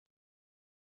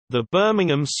The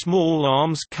Birmingham Small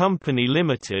Arms Company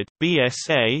Limited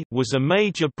 (BSA) was a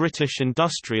major British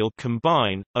industrial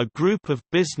combine, a group of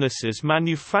businesses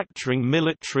manufacturing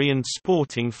military and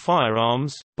sporting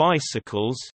firearms,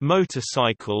 bicycles,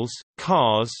 motorcycles,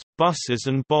 cars, buses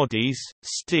and bodies,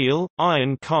 steel,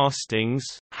 iron castings,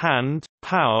 hand,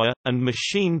 power, and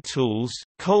machine tools,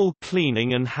 coal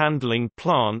cleaning and handling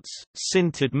plants,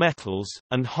 sintered metals,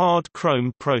 and hard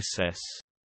chrome process.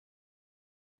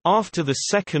 After the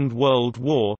Second World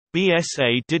War,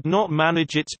 BSA did not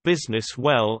manage its business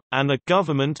well, and a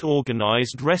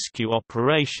government-organized rescue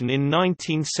operation in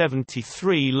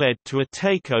 1973 led to a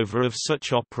takeover of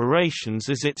such operations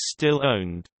as it still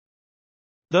owned.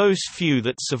 Those few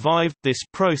that survived this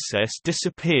process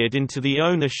disappeared into the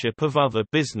ownership of other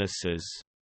businesses.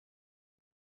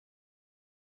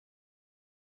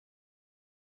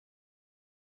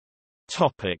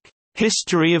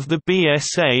 History of the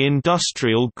BSA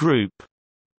Industrial Group.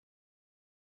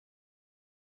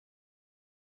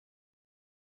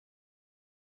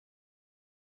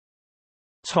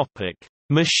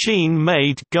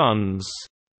 Machine-made guns.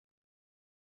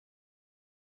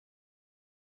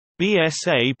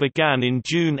 BSA began in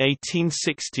June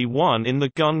 1861 in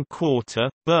the Gun Quarter,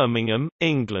 Birmingham,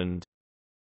 England.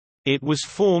 It was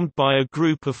formed by a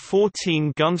group of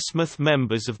 14 gunsmith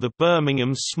members of the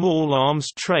Birmingham Small Arms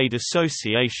Trade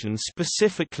Association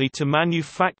specifically to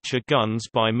manufacture guns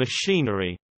by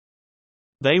machinery.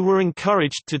 They were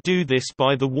encouraged to do this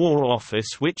by the War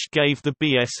Office, which gave the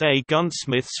BSA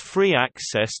gunsmiths free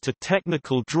access to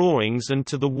technical drawings and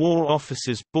to the War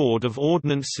Office's Board of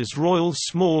Ordnance's Royal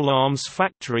Small Arms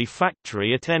Factory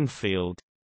at Enfield.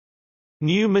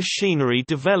 New machinery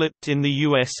developed in the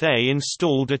USA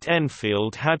installed at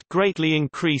Enfield had greatly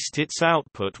increased its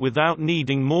output without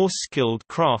needing more skilled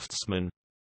craftsmen.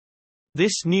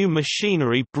 This new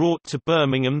machinery brought to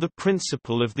Birmingham the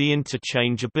principle of the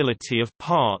interchangeability of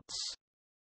parts.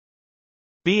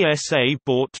 BSA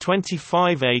bought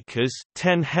 25 acres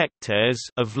 (10 hectares)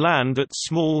 of land at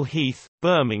Small Heath,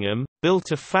 Birmingham,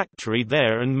 built a factory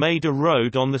there and made a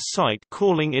road on the site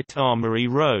calling it Armory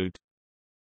Road.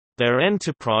 Their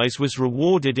enterprise was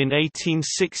rewarded in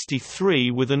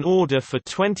 1863 with an order for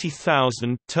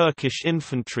 20,000 Turkish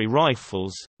infantry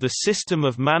rifles. The system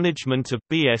of management of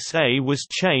BSA was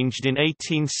changed in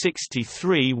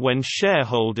 1863 when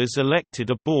shareholders elected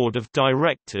a board of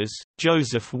directors: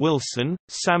 Joseph Wilson,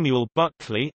 Samuel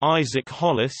Buckley, Isaac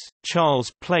Hollis,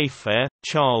 Charles Playfair,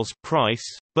 Charles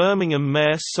Price, Birmingham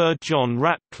Mayor Sir John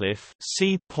Ratcliffe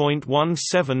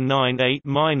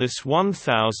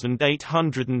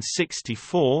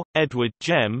C.1798-1864, Edward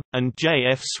Gem, and J.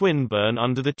 F. Swinburne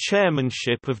under the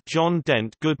chairmanship of John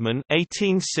Dent Goodman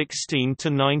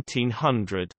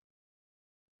 (1816–1900).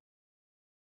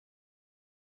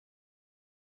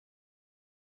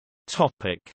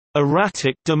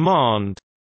 Erratic demand.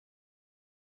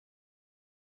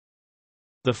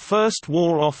 The first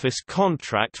War Office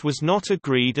contract was not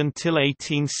agreed until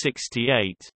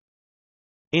 1868.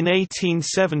 In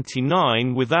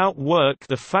 1879, without work,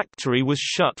 the factory was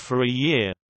shut for a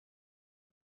year.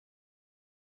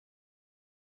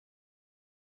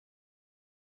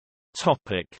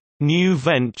 New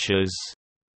ventures.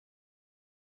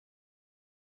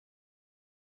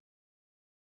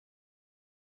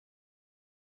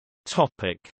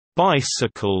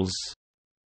 Bicycles.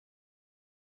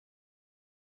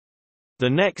 The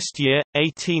next year,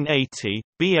 1880,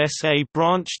 BSA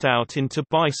branched out into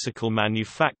bicycle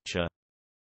manufacture.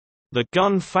 The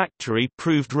gun factory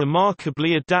proved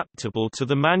remarkably adaptable to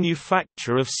the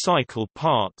manufacture of cycle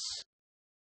parts.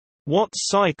 What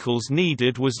cycles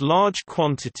needed was large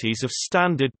quantities of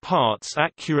standard parts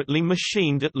accurately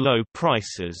machined at low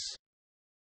prices.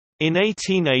 In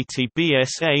 1880,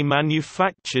 BSA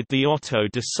manufactured the Otto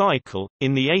Decycle.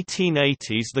 In the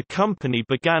 1880s, the company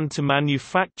began to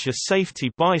manufacture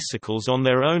safety bicycles on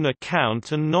their own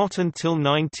account, and not until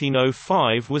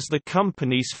 1905 was the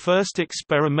company's first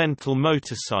experimental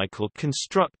motorcycle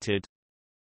constructed.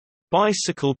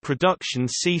 Bicycle production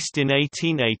ceased in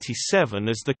 1887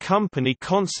 as the company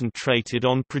concentrated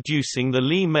on producing the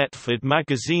Lee Metford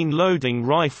magazine-loading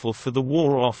rifle for the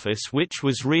War Office, which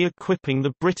was re-equipping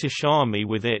the British Army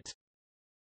with it.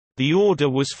 The order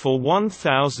was for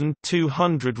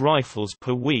 1,200 rifles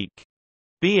per week.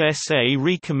 BSA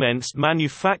recommenced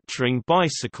manufacturing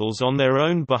bicycles on their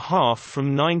own behalf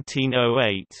from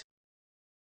 1908.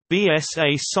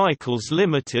 BSA Cycles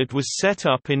Limited was set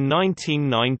up in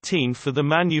 1919 for the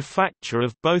manufacture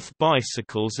of both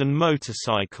bicycles and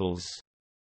motorcycles.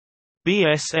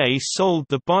 BSA sold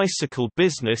the bicycle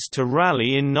business to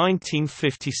Raleigh in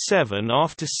 1957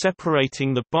 after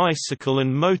separating the bicycle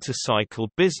and motorcycle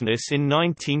business in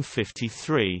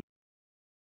 1953.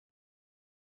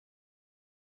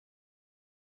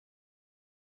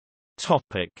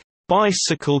 Topic: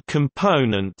 Bicycle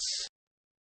components.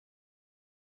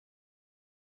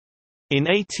 In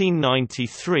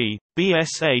 1893,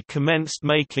 BSA commenced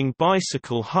making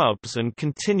bicycle hubs and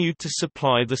continued to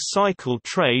supply the cycle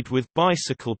trade with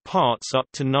bicycle parts up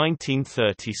to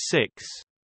 1936.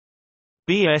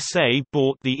 BSA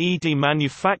bought the Edey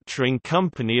Manufacturing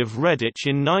Company of Redditch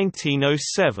in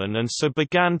 1907 and so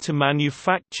began to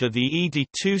manufacture the Edey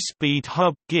 2-speed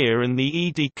hub gear and the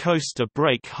Edey Coaster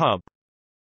brake hub.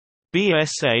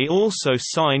 BSA also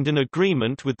signed an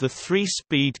agreement with the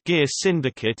 3-speed gear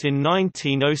syndicate in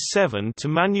 1907 to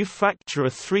manufacture a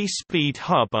 3-speed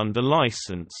hub under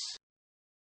license.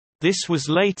 This was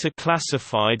later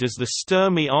classified as the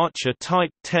Sturmey Archer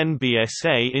Type 10.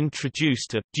 BSA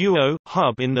introduced a duo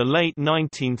hub in the late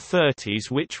 1930s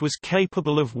which was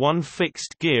capable of one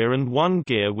fixed gear and one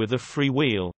gear with a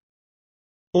freewheel.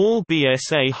 All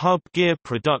BSA hub gear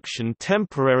production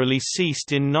temporarily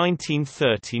ceased in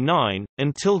 1939,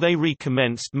 until they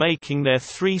recommenced making their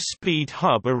 3-speed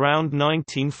hub around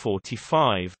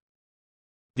 1945.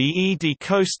 The Edey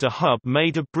Coaster hub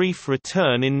made a brief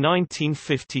return in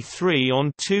 1953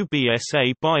 on 2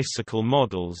 BSA bicycle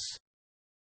models.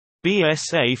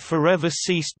 BSA forever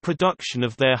ceased production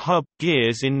of their hub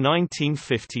gears in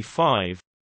 1955.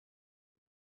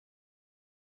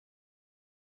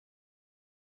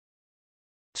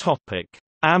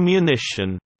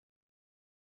 Ammunition.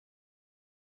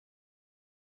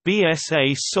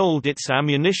 BSA sold its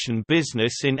ammunition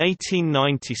business in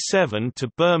 1897 to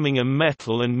Birmingham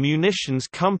Metal and Munitions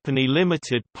Company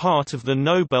Limited, part of the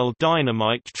Nobel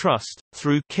Dynamite Trust,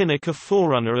 through Kinnock, a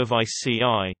forerunner of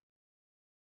ICI.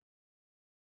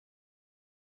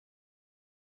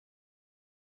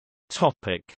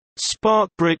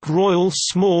 Sparkbrook Royal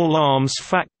Small Arms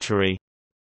Factory.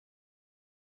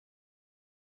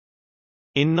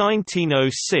 In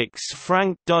 1906,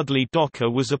 Frank Dudley Docker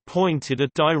was appointed a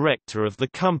director of the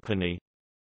company.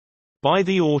 By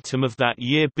the autumn of that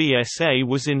year, BSA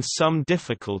was in some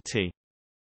difficulty.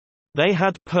 They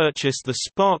had purchased the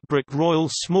Sparkbrook Royal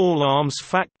Small Arms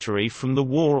Factory from the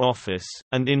War Office,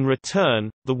 and in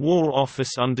return, the War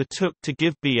Office undertook to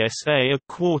give BSA a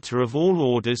quarter of all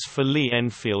orders for Lee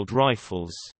Enfield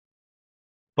rifles.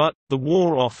 But, the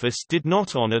War Office did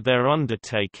not honor their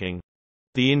undertaking.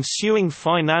 The ensuing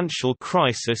financial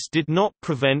crisis did not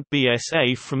prevent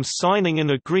BSA from signing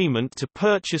an agreement to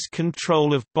purchase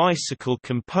control of bicycle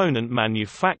component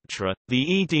manufacturer, the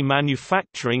Edey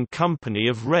Manufacturing Company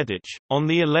of Redditch, on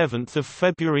the 11th of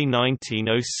February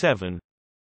 1907.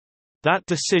 That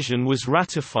decision was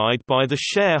ratified by the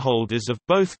shareholders of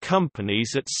both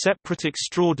companies at separate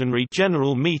extraordinary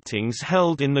general meetings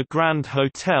held in the Grand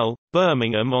Hotel,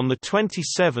 Birmingham on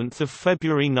 27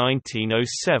 February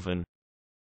 1907.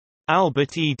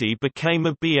 Albert Edey became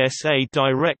a BSA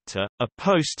director, a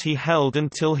post he held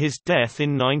until his death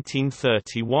in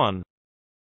 1931.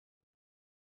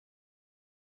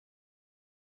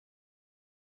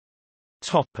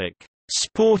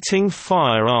 Sporting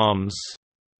firearms.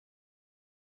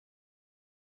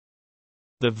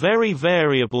 The very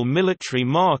variable military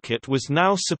market was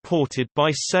now supported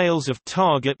by sales of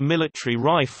target military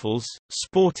rifles,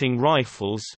 sporting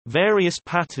rifles, various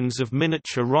patterns of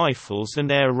miniature rifles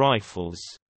and air rifles.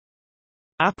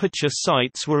 Aperture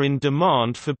sights were in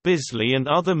demand for Bisley and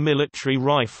other military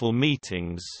rifle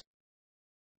meetings.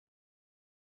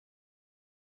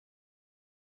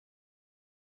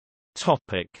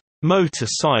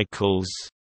 Motorcycles.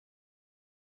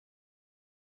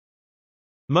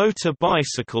 Motor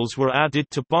bicycles were added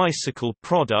to bicycle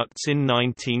products in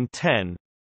 1910.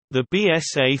 The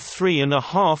BSA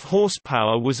 3.5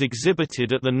 horsepower was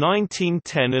exhibited at the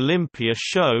 1910 Olympia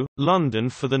Show, London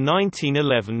for the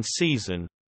 1911 season.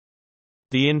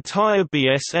 The entire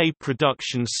BSA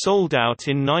production sold out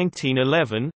in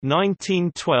 1911,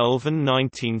 1912 and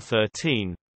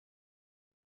 1913.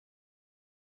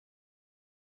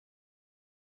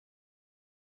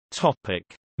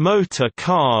 Motor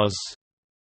cars.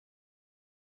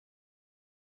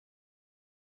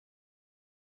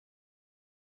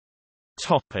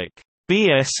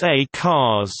 BSA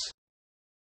cars.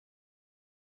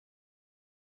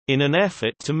 In an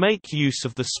effort to make use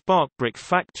of the Sparkbrook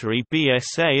factory,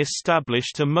 BSA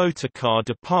established a motorcar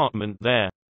department there.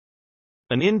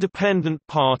 An independent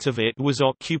part of it was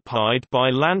occupied by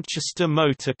Lanchester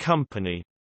Motor Company.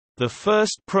 The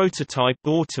first prototype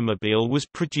automobile was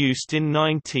produced in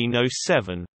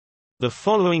 1907. The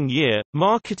following year,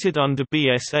 marketed under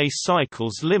BSA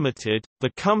Cycles Limited,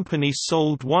 the company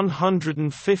sold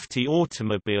 150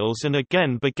 automobiles and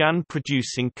again began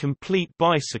producing complete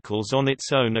bicycles on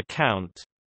its own account.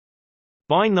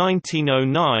 By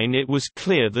 1909 it was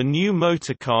clear the new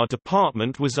motorcar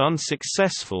department was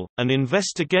unsuccessful. An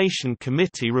investigation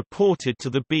committee reported to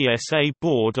the BSA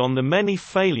board on the many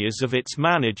failures of its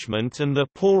management and the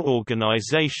poor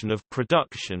organization of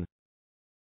production.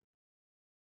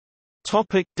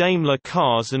 Daimler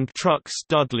Cars and Trucks.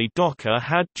 Dudley Docker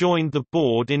had joined the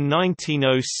board in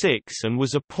 1906 and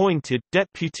was appointed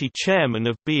deputy chairman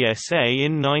of BSA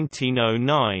in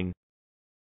 1909.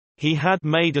 He had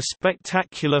made a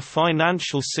spectacular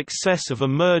financial success of a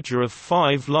merger of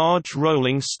 5 large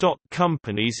rolling stock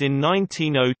companies in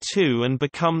 1902 and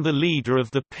become the leader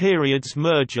of the period's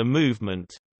merger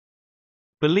movement.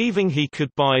 Believing he could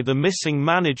buy the missing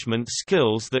management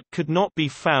skills that could not be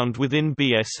found within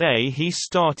BSA, he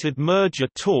started merger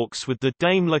talks with the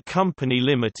Daimler Company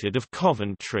Limited of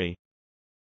Coventry.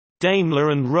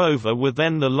 Daimler and Rover were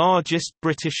then the largest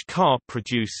British car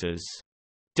producers.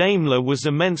 Daimler was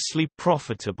immensely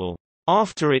profitable.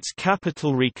 After its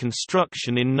capital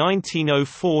reconstruction in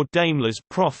 1904, Daimler's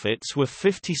profits were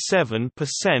 57%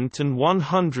 and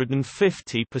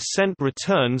 150%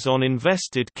 returns on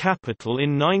invested capital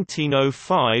in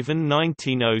 1905 and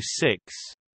 1906.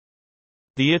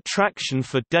 The attraction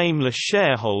for Daimler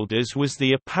shareholders was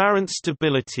the apparent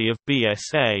stability of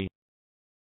BSA.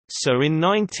 So in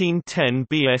 1910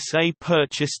 BSA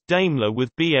purchased Daimler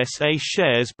with BSA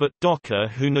shares, but Docker,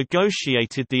 who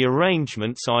negotiated the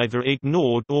arrangements, either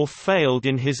ignored or failed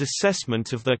in his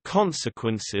assessment of their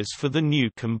consequences for the new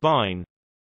combine.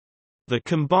 The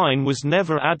combine was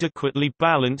never adequately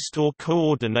balanced or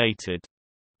coordinated.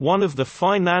 One of the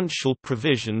financial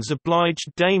provisions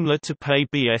obliged Daimler to pay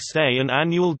BSA an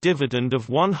annual dividend of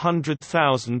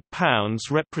 £100,000,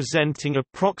 representing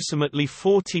approximately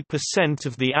 40%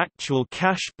 of the actual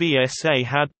cash BSA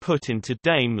had put into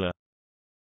Daimler.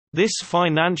 This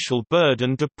financial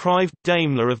burden deprived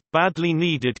Daimler of badly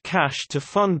needed cash to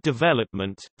fund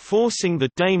development, forcing the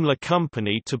Daimler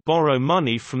Company to borrow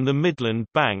money from the Midland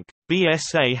Bank.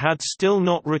 BSA had still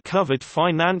not recovered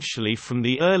financially from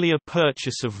the earlier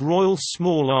purchase of Royal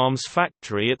Small Arms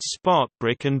Factory at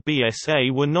Sparkbrook, and BSA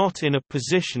were not in a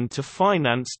position to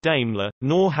finance Daimler,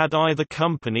 nor had either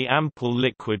company ample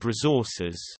liquid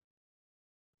resources.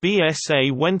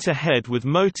 BSA went ahead with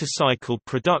motorcycle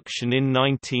production in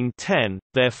 1910,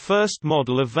 their first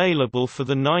model available for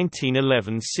the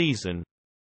 1911 season.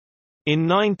 In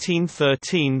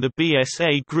 1913 the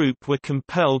BSA Group were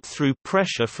compelled through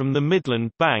pressure from the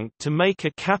Midland Bank to make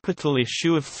a capital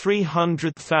issue of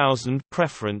 300,000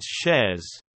 preference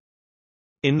shares.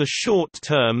 In the short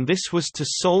term this was to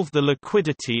solve the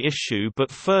liquidity issue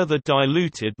but further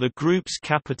diluted the group's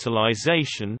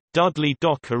capitalization. Dudley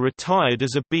Docker retired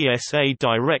as a BSA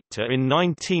director in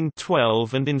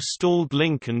 1912 and installed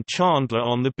Lincoln Chandler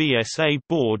on the BSA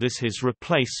board as his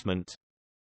replacement.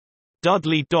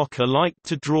 Dudley Docker liked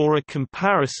to draw a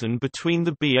comparison between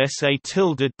the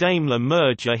BSA-Daimler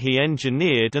merger he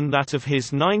engineered and that of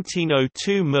his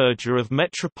 1902 merger of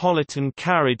Metropolitan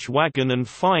Carriage Wagon and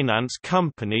Finance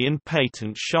Company and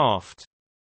Patent Shaft.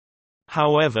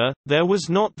 However, there was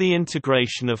not the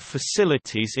integration of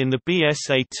facilities in the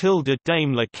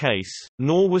BSA-Daimler case,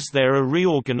 nor was there a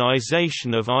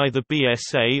reorganization of either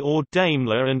BSA or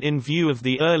Daimler, and in view of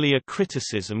the earlier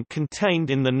criticism contained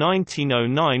in the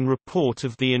 1909 report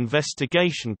of the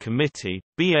investigation committee,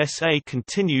 BSA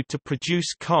continued to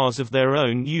produce cars of their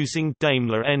own using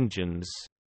Daimler engines.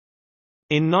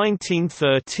 In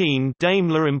 1913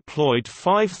 Daimler employed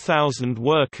 5,000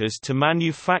 workers to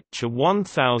manufacture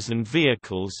 1,000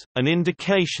 vehicles, an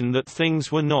indication that things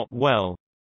were not well.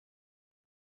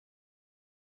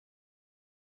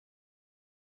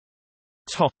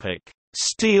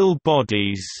 Steel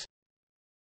bodies.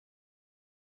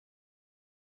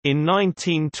 In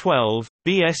 1912,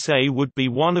 BSA would be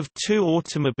one of 2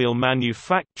 automobile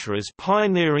manufacturers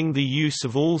pioneering the use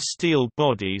of all-steel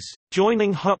bodies,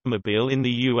 joining Hupmobile in the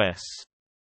U.S.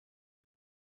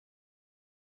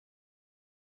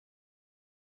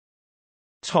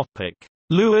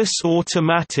 Lewis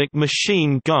automatic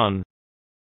machine gun.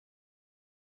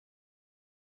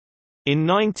 In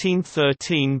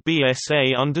 1913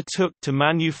 BSA undertook to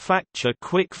manufacture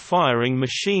quick-firing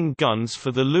machine guns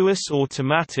for the Lewis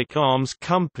Automatic Arms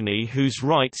Company, whose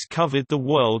rights covered the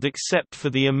world except for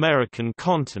the American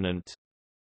continent.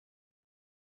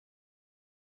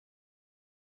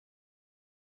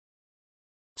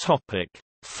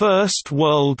 First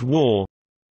World War.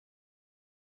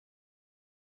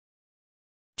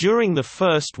 During the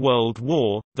First World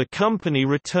War, the company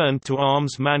returned to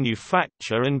arms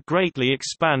manufacture and greatly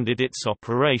expanded its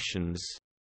operations.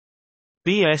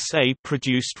 BSA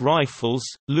produced rifles,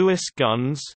 Lewis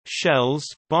guns, shells,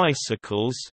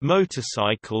 bicycles,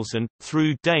 motorcycles and,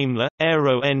 through Daimler,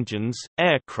 aero engines,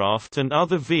 aircraft and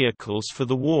other vehicles for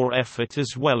the war effort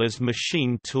as well as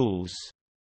machine tools.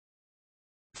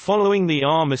 Following the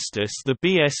armistice, the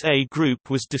BSA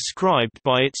Group was described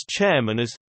by its chairman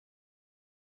as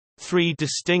three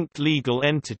distinct legal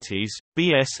entities: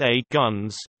 BSA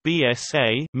Guns,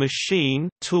 BSA Machine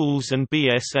Tools and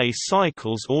BSA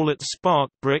Cycles, all at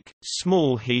Sparkbrook,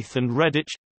 Smallheath and Redditch.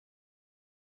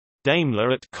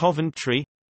 Daimler at Coventry.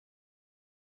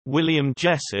 William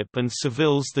Jessop and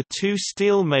Savills, the two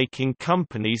steel-making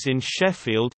companies in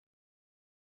Sheffield.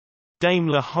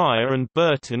 Daimler Hire and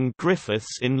Burton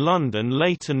Griffiths in London,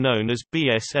 later known as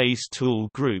BSA's Tool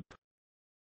Group.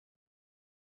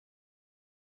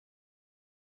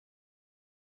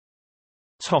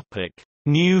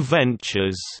 New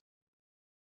ventures.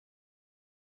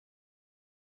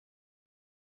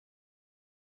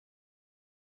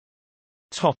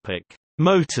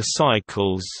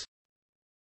 Motorcycles.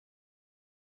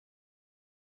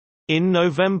 In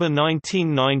November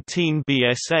 1919,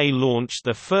 BSA launched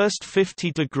the first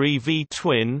 50-degree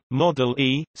V-twin, Model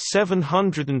E,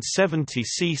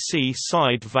 770cc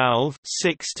side-valve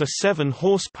 6 to 7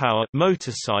 horsepower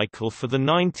motorcycle for the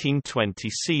 1920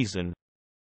 season.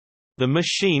 The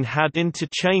machine had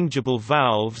interchangeable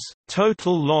valves,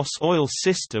 total loss oil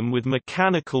system with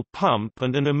mechanical pump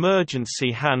and an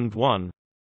emergency hand one.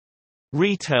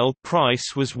 Retail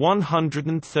price was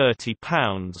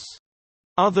 £130.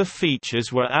 Other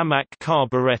features were AMAC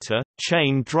carburetor,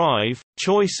 chain drive,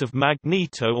 choice of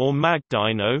magneto or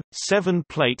magdyno,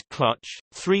 7-plate clutch,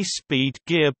 3-speed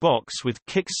gear box with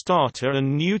kickstarter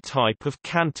and new type of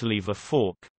cantilever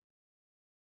fork.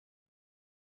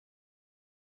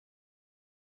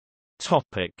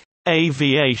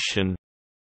 Aviation.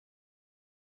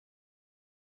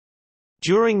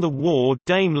 During the war,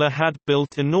 Daimler had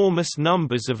built enormous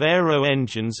numbers of aero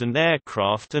engines and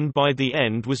aircraft, and by the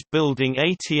end was building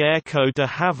 80 Airco de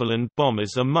Havilland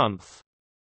bombers a month.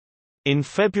 In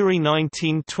February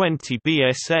 1920,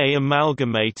 BSA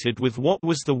amalgamated with what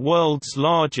was the world's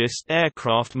largest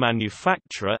aircraft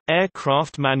manufacturer,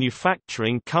 Aircraft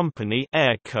Manufacturing Company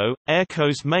 (Airco).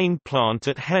 Airco's main plant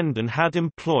at Hendon had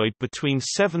employed between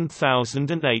 7,000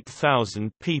 and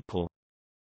 8,000 people.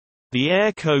 The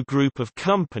Airco group of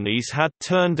companies had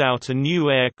turned out a new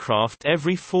aircraft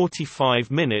every 45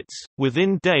 minutes.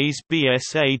 Within days,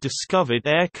 BSA discovered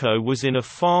Airco was in a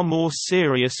far more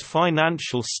serious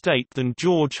financial state than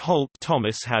George Holt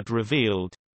Thomas had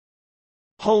revealed.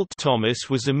 Holt Thomas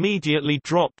was immediately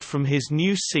dropped from his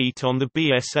new seat on the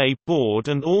BSA board,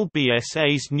 and all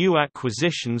BSA's new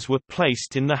acquisitions were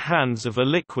placed in the hands of a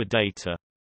liquidator.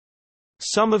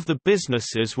 Some of the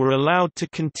businesses were allowed to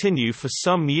continue for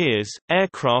some years,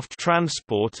 aircraft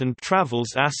transport and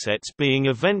travels assets being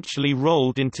eventually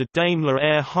rolled into Daimler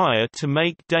Air Hire to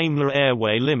make Daimler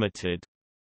Airway Limited.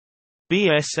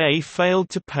 BSA failed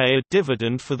to pay a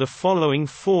dividend for the following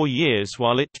 4 years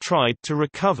while it tried to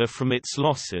recover from its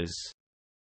losses.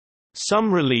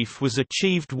 Some relief was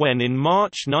achieved when in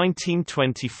March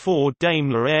 1924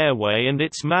 Daimler Airway and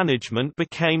its management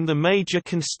became the major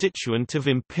constituent of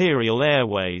Imperial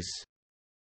Airways.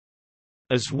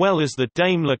 As well as the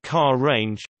Daimler car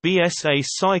range, BSA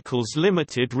Cycles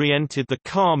Limited re-entered the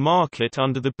car market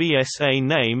under the BSA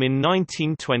name in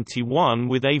 1921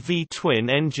 with a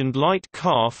V-twin-engined light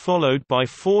car, followed by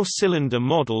 4-cylinder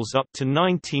models up to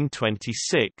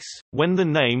 1926, when the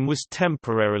name was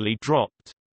temporarily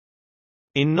dropped.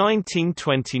 In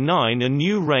 1929 a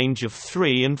new range of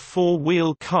 3- and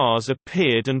 4-wheel cars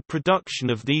appeared, and production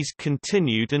of these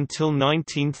continued until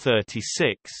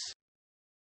 1936.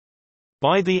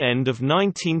 By the end of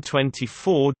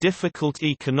 1924, difficult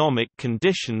economic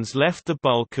conditions left the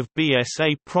bulk of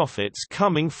BSA profits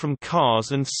coming from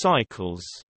cars and cycles.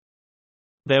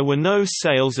 There were no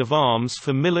sales of arms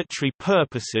for military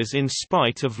purposes in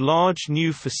spite of large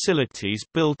new facilities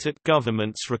built at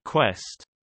government's request.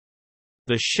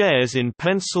 The shares in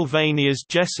Pennsylvania's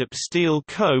Jessup Steel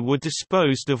Co. were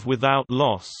disposed of without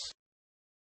loss.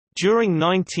 During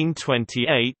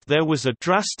 1928 there was a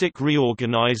drastic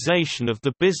reorganization of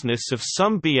the business of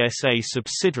some BSA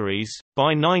subsidiaries.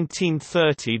 By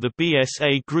 1930 the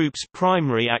BSA Group's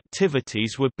primary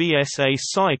activities were BSA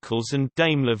Cycles and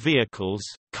Daimler Vehicles.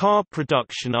 Car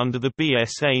production under the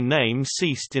BSA name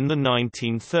ceased in the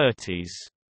 1930s.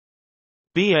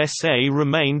 BSA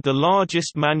remained the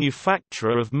largest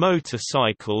manufacturer of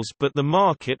motorcycles, but the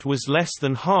market was less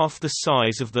than half the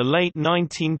size of the late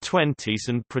 1920s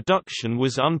and production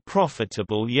was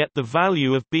unprofitable, yet the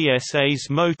value of BSA's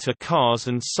motor cars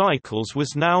and cycles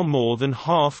was now more than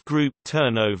half group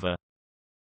turnover.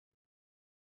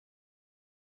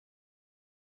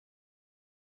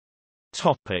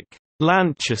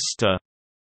 Lanchester.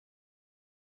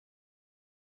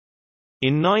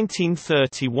 In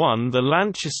 1931 the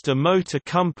Lanchester Motor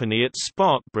Company at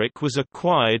Sparkbrook was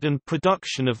acquired and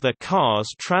production of their cars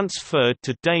transferred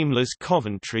to Daimler's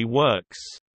Coventry works.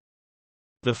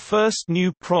 The first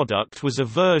new product was a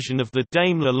version of the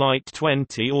Daimler Light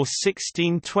 20 or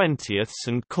 16/20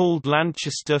 and called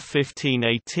Lanchester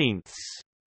 15/18.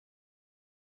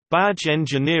 Badge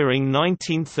Engineering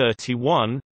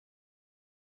 1931.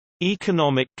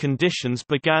 Economic conditions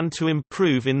began to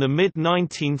improve in the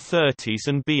mid-1930s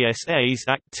and BSA's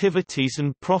activities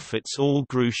and profits all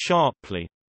grew sharply.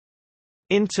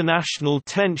 International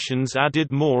tensions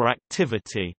added more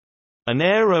activity. An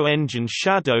aero-engine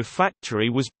shadow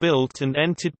factory was built and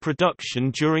entered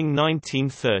production during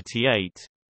 1938.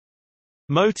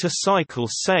 Motorcycle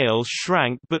sales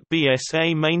shrank but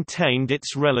BSA maintained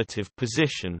its relative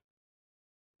position.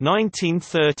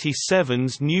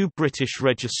 1937's new British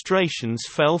registrations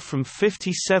fell from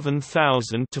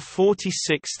 57,000 to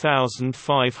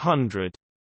 46,500.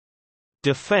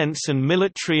 Defence and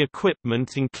military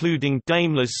equipment including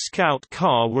Daimler's Scout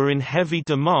car were in heavy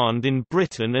demand in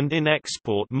Britain and in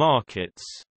export markets.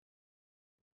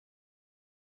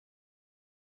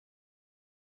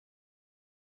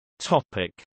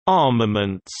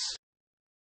 Armaments.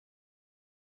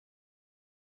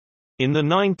 In the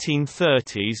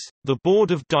 1930s, the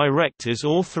Board of Directors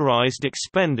authorized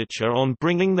expenditure on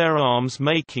bringing their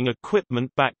arms-making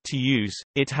equipment back to use.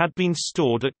 It had been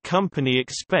stored at company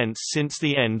expense since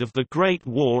the end of the Great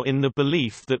War in the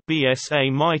belief that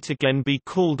BSA might again be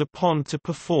called upon to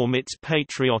perform its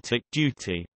patriotic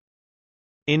duty.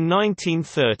 In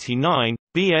 1939,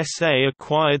 BSA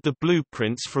acquired the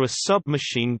blueprints for a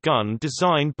submachine gun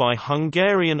designed by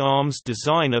Hungarian arms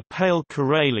designer Pale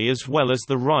Kareli as well as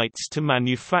the rights to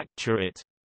manufacture it.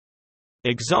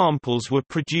 Examples were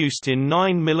produced in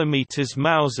 9mm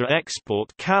Mauser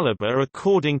export caliber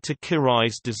according to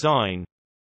Kirai's design.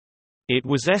 It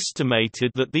was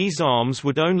estimated that these arms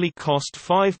would only cost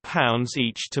 £5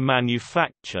 each to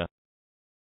manufacture.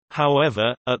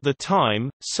 However, at the time,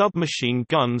 submachine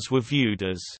guns were viewed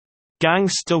as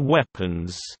gangster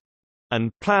weapons, and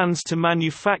plans to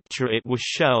manufacture it were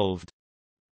shelved.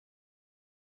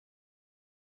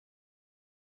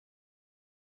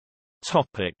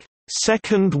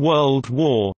 Second World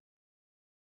War.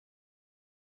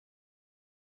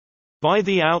 By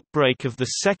the outbreak of the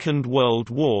Second World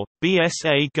War,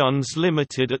 BSA Guns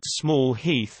Limited at Small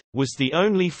Heath was the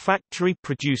only factory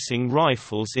producing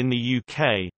rifles in the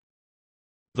UK.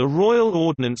 The Royal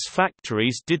Ordnance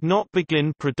factories did not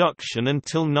begin production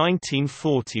until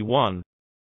 1941.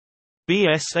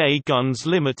 BSA Guns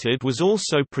Limited was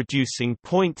also producing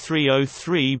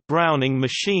 .303 Browning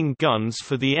machine guns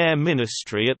for the Air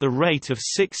Ministry at the rate of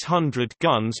 600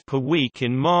 guns per week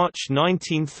in March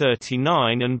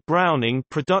 1939, and Browning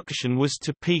production was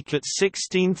to peak at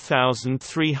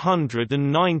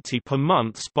 16,390 per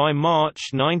month by March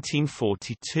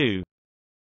 1942.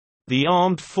 The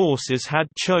armed forces had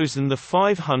chosen the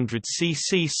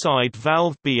 500cc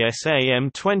side-valve BSA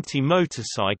M20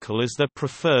 motorcycle as their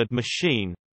preferred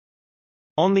machine.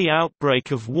 On the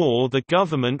outbreak of war, the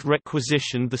government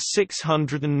requisitioned the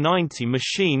 690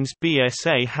 machines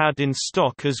BSA had in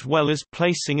stock as well as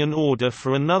placing an order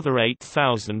for another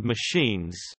 8,000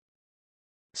 machines.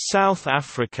 South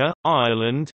Africa,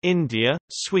 Ireland, India,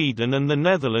 Sweden and the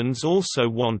Netherlands also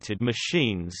wanted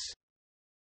machines.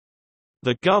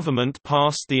 The government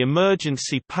passed the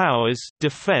Emergency Powers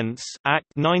Defence Act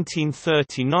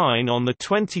 1939 on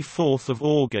 24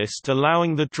 August,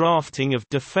 allowing the drafting of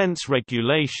defence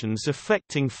regulations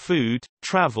affecting food,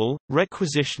 travel,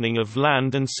 requisitioning of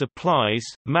land and supplies,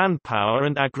 manpower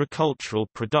and agricultural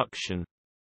production.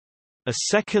 A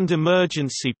second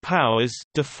Emergency Powers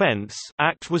Defence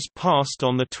Act was passed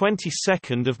on the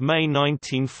 22nd of May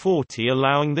 1940,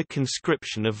 allowing the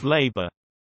conscription of labour.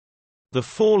 The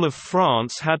fall of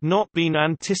France had not been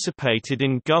anticipated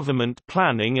in government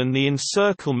planning, and the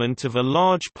encirclement of a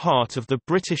large part of the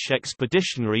British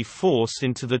Expeditionary Force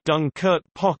into the Dunkirk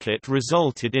pocket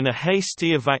resulted in a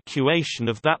hasty evacuation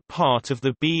of that part of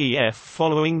the BEF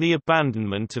following the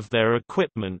abandonment of their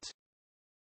equipment.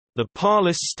 The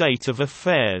parlous state of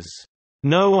affairs,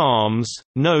 "No arms,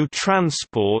 no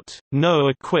transport, no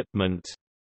equipment,"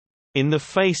 in the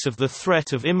face of the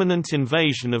threat of imminent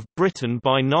invasion of Britain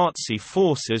by Nazi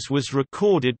forces was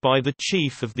recorded by the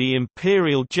Chief of the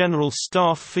Imperial General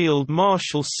Staff Field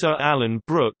Marshal Sir Alan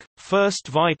Brooke, 1st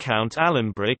Viscount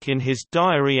Alanbrooke, in his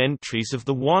diary entries of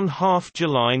 1/2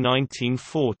 July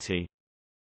 1940.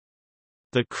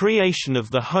 The creation of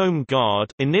the Home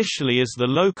Guard, initially as the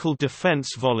Local Defence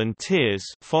Volunteers,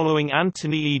 following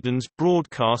Anthony Eden's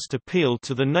broadcast appeal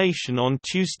to the nation on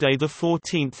Tuesday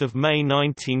 14 May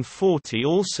 1940,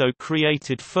 also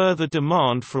created further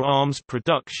demand for arms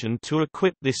production to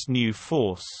equip this new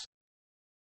force.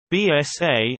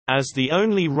 BSA, as the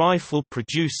only rifle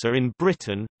producer in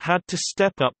Britain, had to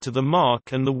step up to the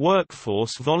mark, and the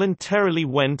workforce voluntarily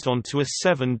went onto a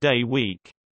 7-day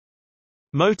week.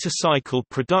 Motorcycle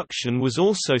production was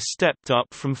also stepped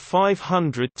up from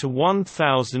 500 to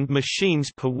 1,000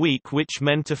 machines per week, which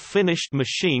meant a finished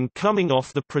machine coming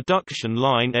off the production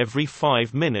line every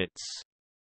 5 minutes.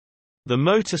 The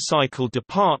motorcycle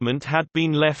department had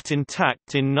been left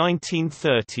intact in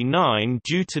 1939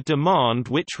 due to demand,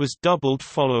 which was doubled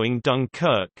following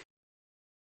Dunkirk.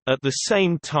 At the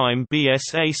same time,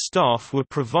 BSA staff were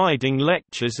providing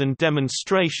lectures and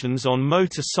demonstrations on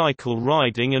motorcycle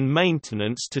riding and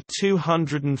maintenance to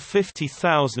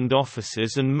 250,000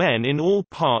 officers and men in all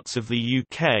parts of the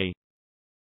UK.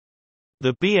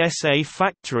 The BSA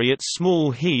factory at Small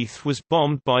Heath was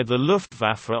bombed by the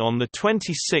Luftwaffe on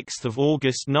 26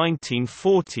 August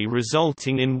 1940,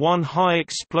 resulting in one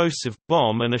high-explosive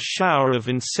bomb and a shower of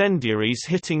incendiaries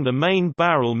hitting the main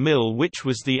barrel mill, which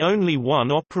was the only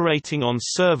one operating on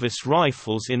service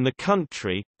rifles in the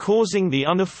country, causing the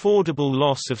unaffordable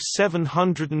loss of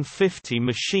 750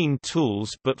 machine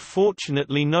tools, but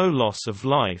fortunately no loss of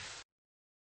life.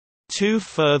 2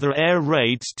 further air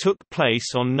raids took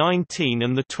place on 19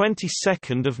 and 22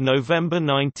 November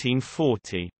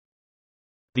 1940.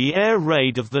 The air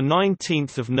raid of 19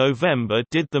 November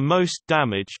did the most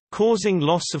damage, causing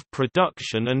loss of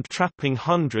production and trapping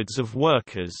hundreds of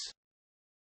workers.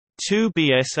 2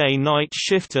 BSA night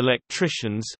shift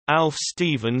electricians, Alf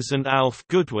Stevens and Alf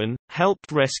Goodwin,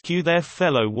 helped rescue their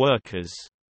fellow workers.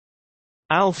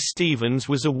 Alf Stevens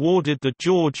was awarded the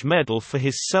George Medal for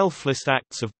his selfless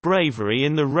acts of bravery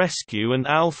in the rescue, and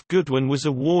Alf Goodwin was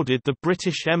awarded the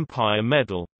British Empire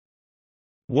Medal.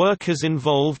 Workers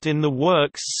involved in the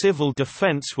work's civil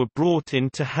defence were brought in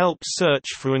to help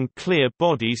search for and clear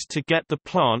bodies to get the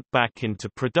plant back into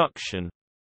production.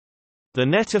 The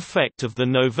net effect of the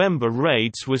November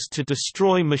raids was to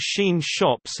destroy machine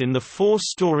shops in the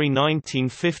 4-story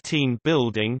 1915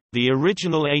 building, the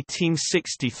original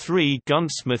 1863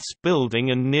 gunsmiths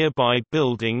building and nearby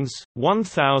buildings,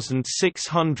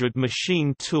 1,600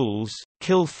 machine tools,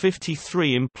 kill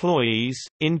 53 employees,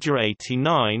 injure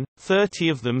 89, 30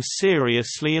 of them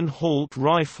seriously, and halt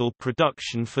rifle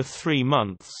production for 3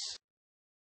 months.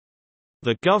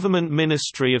 The Government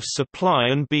Ministry of Supply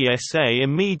and BSA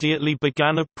immediately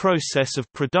began a process of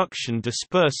production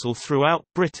dispersal throughout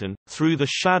Britain, through the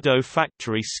Shadow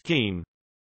Factory scheme.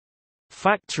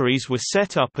 Factories were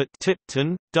set up at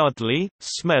Tipton, Dudley,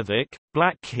 Smethwick,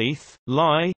 Blackheath,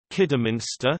 Lye,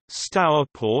 Kidderminster,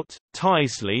 Stourport,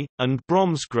 Tyseley, and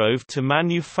Bromsgrove to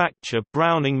manufacture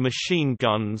Browning machine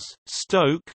guns.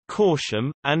 Stoke,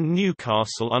 Corsham, and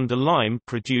Newcastle under Lyme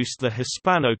produced the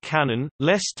Hispano cannon,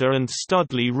 Leicester and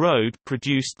Studley Road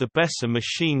produced the Besser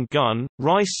machine gun,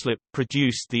 Ruislip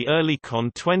produced the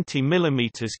Oerlikon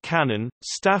 20mm cannon,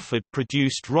 Stafford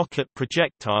produced rocket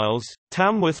projectiles,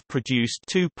 Tamworth produced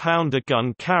 2-pounder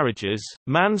gun carriages,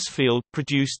 Mansfield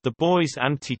produced the Boys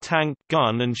anti-tank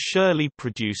gun, and Shirley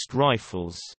produced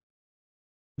rifles.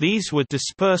 These were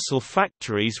dispersal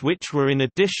factories which were in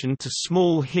addition to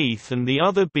Small Heath, and the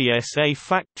other BSA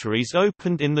factories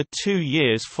opened in the 2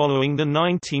 years following the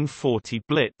 1940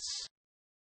 Blitz.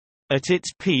 At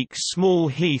its peak, Small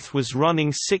Heath was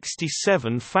running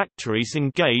 67 factories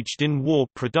engaged in war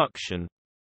production.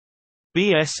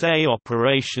 BSA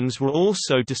operations were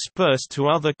also dispersed to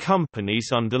other companies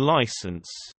under license.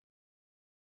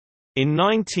 In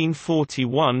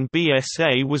 1941,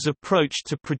 BSA was approached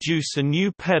to produce a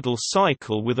new pedal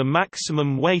cycle with a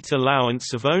maximum weight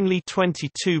allowance of only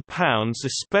 22 pounds,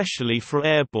 especially for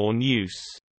airborne use.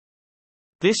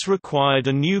 This required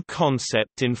a new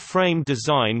concept in frame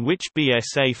design, which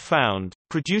BSA found,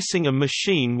 producing a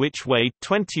machine which weighed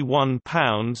 21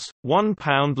 pounds, 1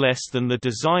 pound less than the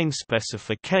design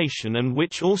specification, and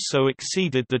which also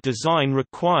exceeded the design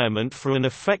requirement for an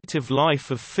effective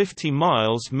life of 50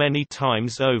 miles many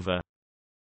times over.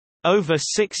 Over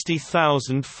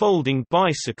 60,000 folding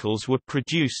bicycles were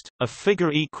produced, a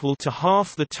figure equal to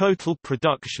half the total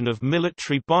production of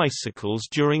military bicycles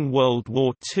during World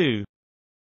War II.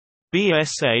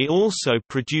 BSA also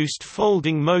produced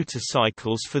folding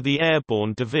motorcycles for the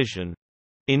airborne division.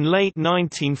 In late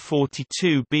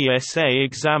 1942 BSA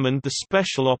examined the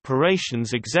Special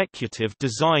Operations Executive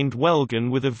designed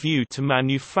Welgun with a view to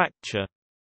manufacture.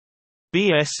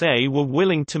 BSA were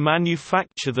willing to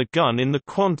manufacture the gun in the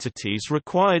quantities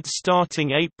required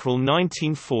starting April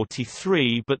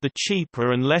 1943, but the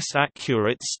cheaper and less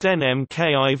accurate Sten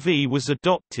MKIV was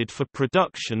adopted for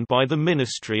production by the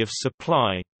Ministry of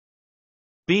Supply.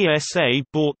 BSA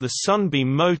bought the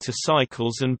Sunbeam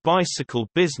motorcycles and bicycle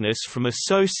business from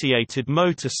Associated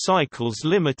Motorcycles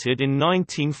Limited in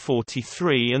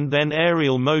 1943 and then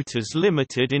Aerial Motors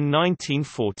Limited in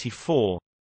 1944.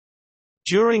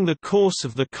 During the course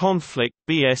of the conflict,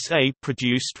 BSA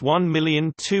produced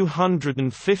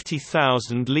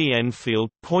 1,250,000 Lee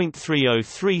Enfield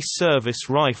 .303 service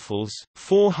rifles,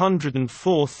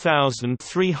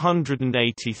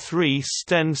 404,383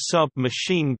 Sten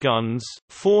sub-machine guns,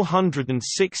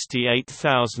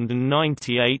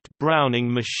 468,098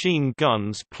 Browning machine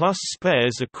guns plus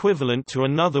spares equivalent to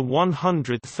another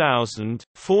 100,000,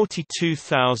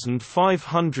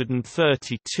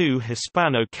 42,532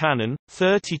 Hispano cannon,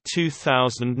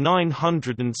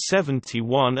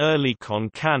 32,971 Ehrlichon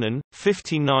cannon,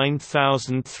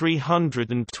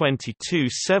 59,322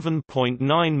 7.9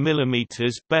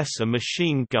 mm Besser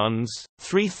machine guns,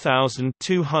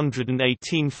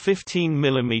 3,218 15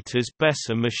 mm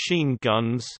Besser machine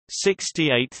guns,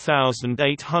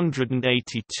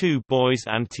 68,882 Boys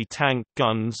anti-tank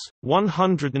guns,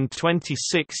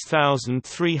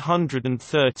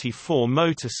 126,334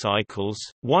 motorcycles,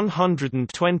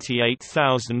 128,000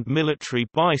 military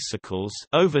bicycles,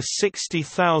 over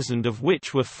 60,000 of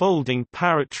which were folding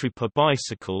paratrooper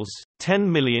bicycles,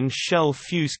 10 million shell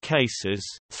fuse cases,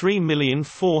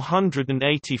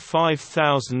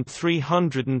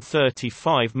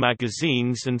 3,485,335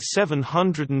 magazines and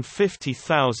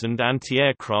 750,000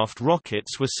 anti-aircraft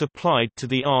rockets were supplied to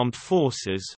the armed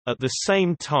forces. At the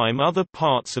same time, other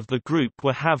parts of the group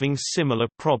were having similar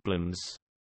problems.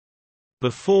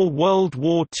 Before World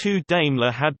War II, Daimler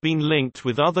had been linked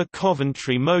with other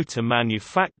Coventry motor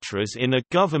manufacturers in a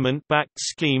government-backed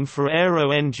scheme for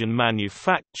aero-engine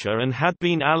manufacture and had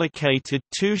been allocated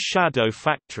 2 shadow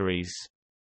factories.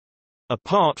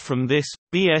 Apart from this,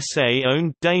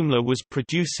 BSA-owned Daimler was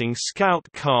producing Scout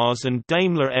cars and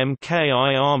Daimler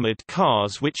MKI armoured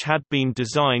cars which had been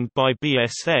designed by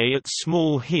BSA at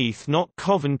Small Heath, not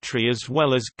Coventry, as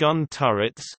well as gun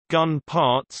turrets, gun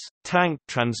parts, tank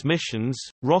transmissions,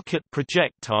 rocket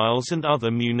projectiles and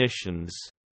other munitions.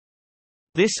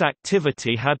 This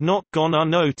activity had not gone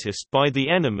unnoticed by the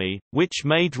enemy, which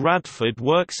made Radford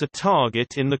Works a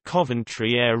target in the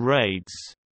Coventry air raids.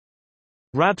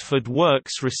 Radford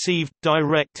Works received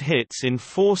direct hits in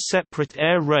 4 separate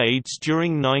air raids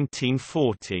during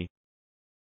 1940.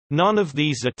 None of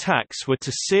these attacks were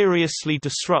to seriously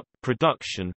disrupt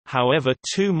production, however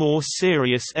 2 more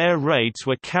serious air raids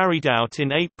were carried out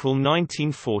in April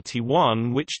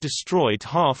 1941 which destroyed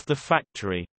half the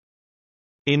factory.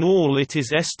 In all, it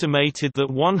is estimated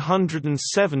that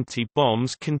 170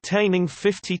 bombs containing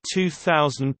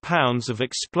 52,000 pounds of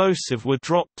explosive were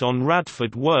dropped on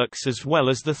Radford Works, as well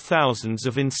as the thousands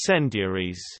of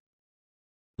incendiaries.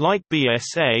 Like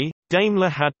BSA, Daimler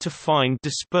had to find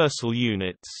dispersal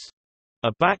units.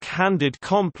 A backhanded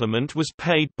compliment was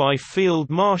paid by Field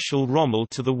Marshal Rommel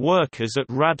to the workers at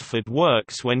Radford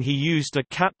Works when he used a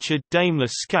captured Daimler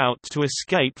Scout to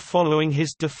escape following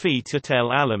his defeat at El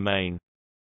Alamein.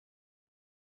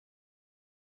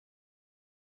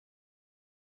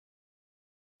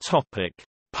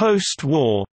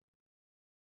 Post-war.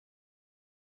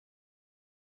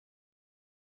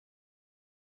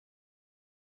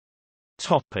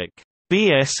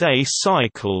 BSA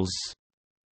cycles.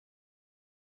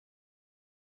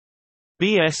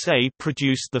 BSA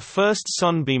produced the first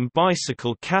Sunbeam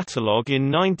bicycle catalogue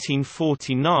in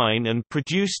 1949 and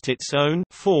produced its own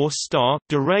 4-star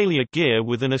derailleur gear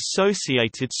with an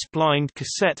associated splined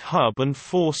cassette hub and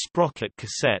 4-sprocket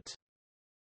cassette.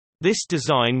 This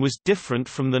design was different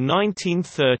from the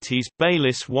 1930s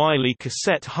Bayliss-Wiley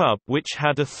cassette hub, which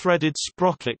had a threaded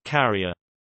sprocket carrier.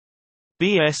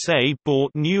 BSA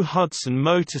bought New Hudson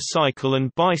motorcycle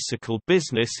and bicycle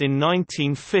business in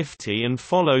 1950 and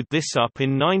followed this up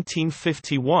in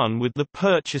 1951 with the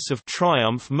purchase of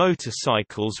Triumph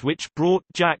motorcycles, which brought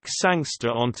Jack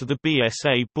Sangster onto the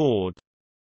BSA board.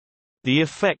 The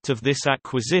effect of this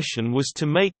acquisition was to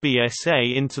make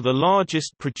BSA into the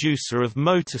largest producer of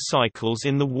motorcycles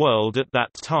in the world at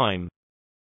that time.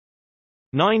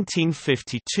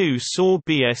 1952 saw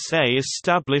BSA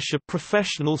establish a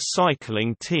professional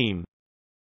cycling team.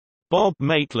 Bob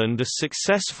Maitland, a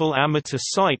successful amateur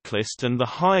cyclist and the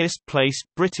highest-placed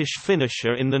British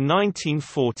finisher in the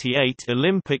 1948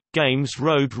 Olympic Games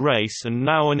road race and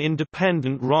now an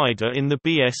independent rider in the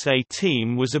BSA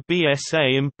team, was a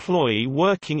BSA employee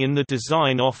working in the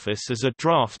design office as a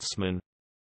draftsman.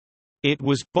 It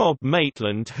was Bob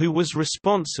Maitland who was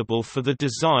responsible for the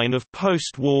design of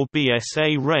post-war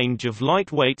BSA range of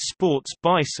lightweight sports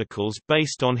bicycles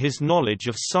based on his knowledge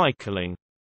of cycling.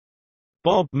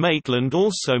 Bob Maitland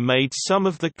also made some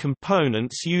of the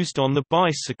components used on the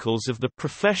bicycles of the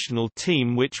professional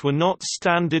team, which were not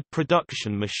standard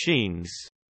production machines.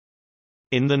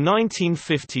 In the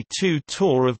 1952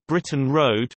 Tour of Britain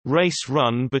road race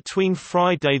run between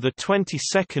Friday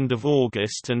 22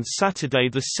 August and Saturday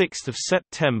 6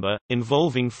 September,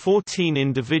 involving 14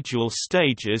 individual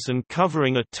stages and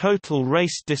covering a total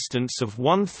race distance of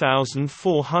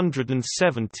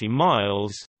 1,470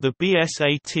 miles, the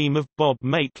BSA team of Bob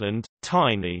Maitland,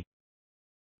 Tiny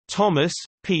Thomas,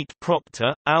 Pete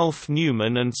Proctor, Alf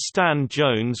Newman and Stan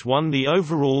Jones won the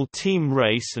overall team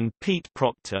race and Pete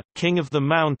Proctor, King of the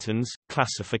Mountains,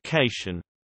 classification.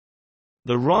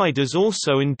 The riders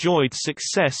also enjoyed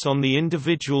success on the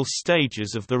individual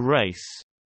stages of the race.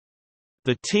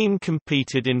 The team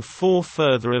competed in 4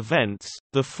 further events: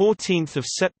 the 14th of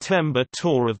September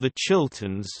Tour of the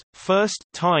Chilterns, first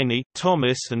Tiny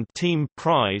Thomas and Team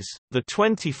Prize, the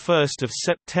 21st of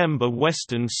September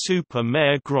Western Super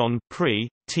Mare Grand Prix,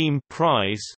 Team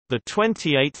Prize, the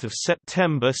 28th of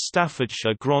September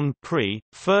Staffordshire Grand Prix,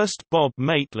 first Bob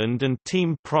Maitland and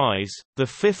Team Prize, the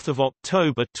 5th of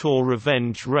October Tour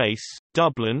Revenge Race,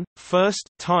 Dublin, first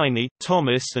Tiny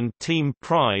Thomas and Team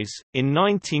Prize. In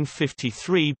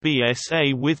 1953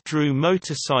 BSA withdrew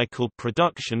motorcycle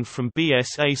production from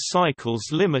BSA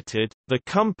Cycles Limited, the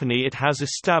company it has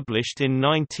established in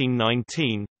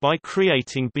 1919, by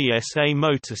creating BSA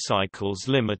Motorcycles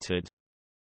Limited.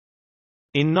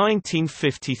 In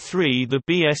 1953 the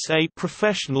BSA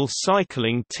professional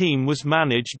cycling team was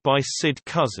managed by Sid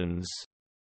Cousins.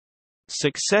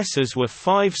 Successors were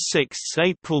 5/6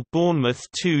 April Bournemouth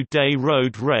 2-day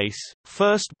road race,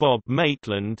 first Bob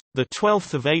Maitland, the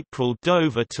 12th of April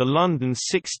Dover to London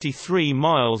 63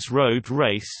 miles road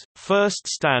race, first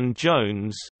Stan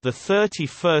Jones, the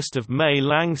 31st of May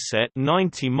Langsett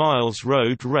 90 miles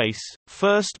road race,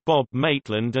 first Bob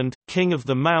Maitland and King of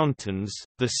the Mountains,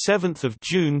 the 7th of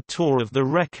June Tour of the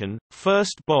Wrekin,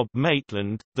 first Bob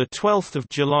Maitland, the 12th of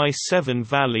July Severn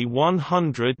Valley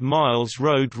 100 miles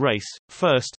road race,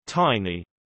 first Tiny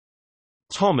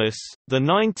Thomas, the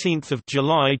 19th of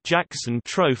July Jackson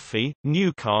Trophy,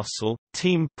 Newcastle,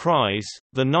 Team Prize,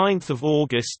 the 9th of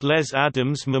August Les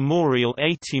Adams Memorial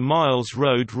 80 miles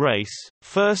road race,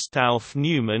 first Alf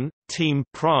Newman, Team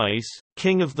Prize,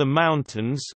 King of the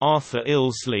Mountains Arthur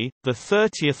Ilsley, the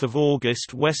 30th of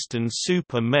August Western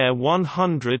Super Mare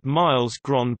 100 miles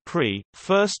Grand Prix,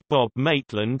 first Bob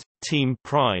Maitland, Team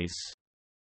Prize.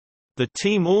 The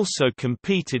team also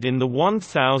competed in the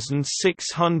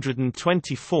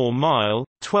 1,624-mile,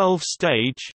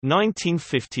 12-stage,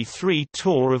 1953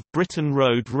 Tour of Britain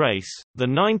road race. The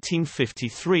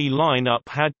 1953 lineup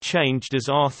had changed as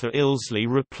Arthur Ilsley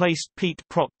replaced Pete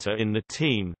Proctor in the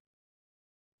team.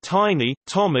 Tiny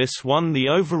Thomas won the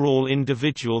overall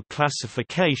individual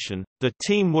classification, the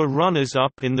team were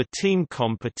runners-up in the team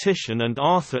competition and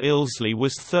Arthur Ilsley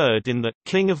was third in the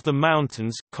King of the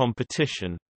Mountains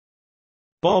competition.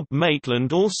 Bob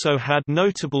Maitland also had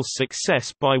notable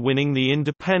success by winning the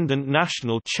Independent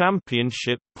National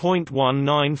Championship.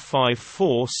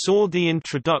 1954 saw the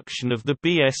introduction of the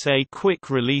BSA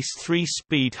quick-release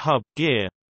 3-speed hub gear.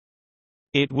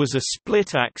 It was a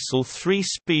split-axle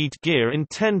 3-speed gear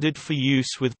intended for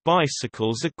use with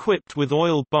bicycles equipped with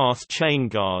oil bath chain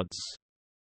guards.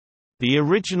 The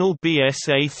original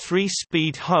BSA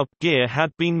 3-speed hub gear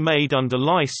had been made under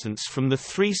license from the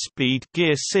 3-speed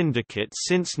gear syndicate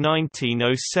since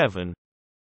 1907.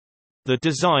 The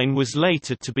design was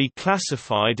later to be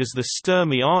classified as the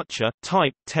Sturmey Archer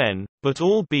Type 10, but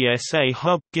all BSA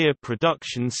hub gear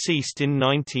production ceased in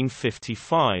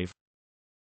 1955.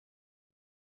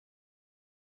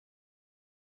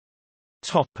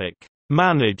 Topic: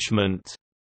 Management.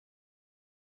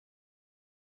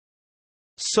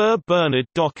 Sir Bernard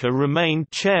Docker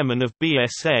remained chairman of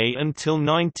BSA until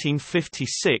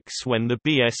 1956 when the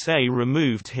BSA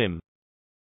removed him.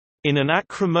 In an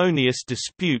acrimonious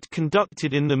dispute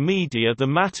conducted in the media, the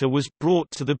matter was brought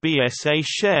to the BSA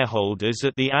shareholders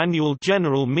at the annual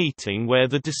general meeting where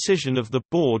the decision of the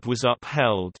board was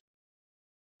upheld.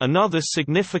 Another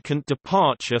significant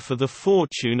departure for the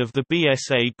fortune of the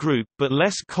BSA Group but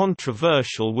less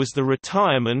controversial was the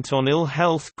retirement on ill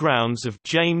health grounds of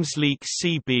James Leake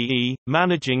CBE,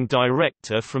 managing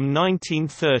director from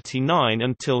 1939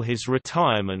 until his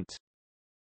retirement.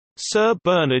 Sir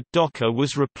Bernard Docker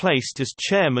was replaced as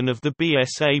chairman of the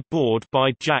BSA board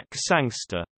by Jack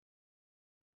Sangster.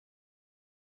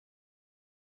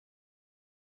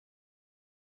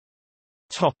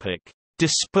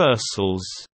 Dispersals.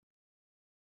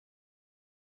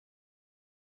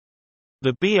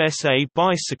 The BSA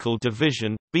Bicycle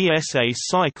Division, BSA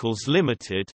Cycles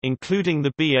Limited, including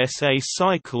the BSA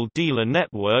Cycle Dealer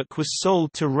Network, was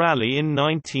sold to Raleigh in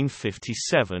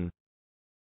 1957.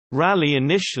 Raleigh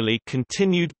initially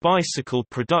continued bicycle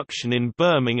production in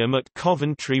Birmingham at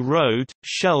Coventry Road,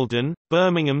 Sheldon,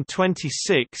 Birmingham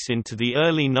 26 into the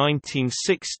early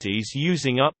 1960s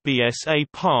using up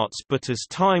BSA parts, but as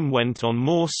time went on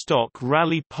more stock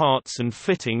Raleigh parts and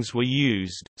fittings were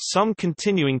used, some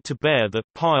continuing to bear the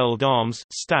 «Piled Arms»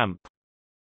 stamp.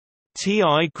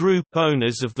 TI Group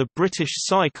owners of the British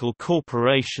Cycle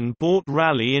Corporation bought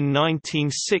Raleigh in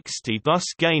 1960, thus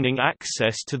gaining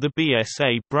access to the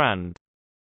BSA brand.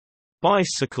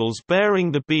 Bicycles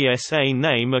bearing the BSA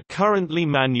name are currently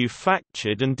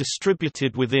manufactured and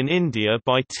distributed within India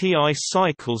by TI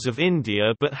Cycles of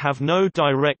India but have no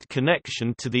direct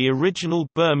connection to the original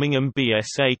Birmingham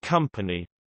BSA company.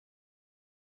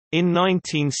 In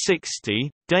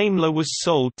 1960, Daimler was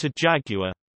sold to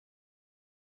Jaguar.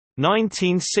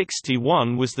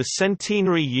 1961 was the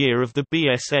centenary year of the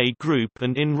BSA Group,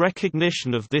 and in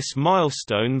recognition of this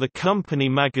milestone the company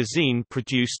magazine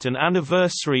produced an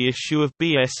anniversary issue of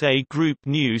BSA Group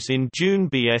News in June,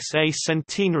 BSA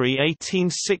Centenary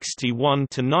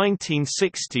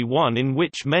 1861–1961, in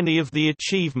which many of the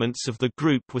achievements of the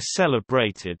group were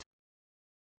celebrated.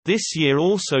 This year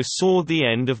also saw the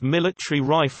end of military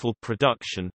rifle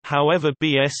production, however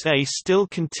BSA still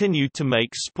continued to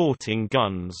make sporting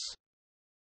guns.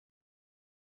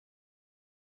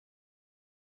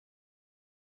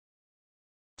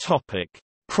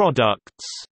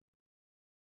 Products.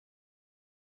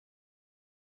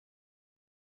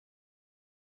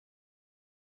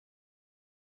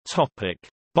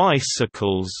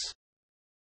 Bicycles.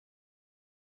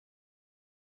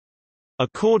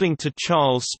 According to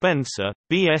Charles Spencer,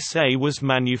 BSA was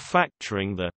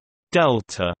manufacturing the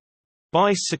Delta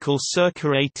bicycle circa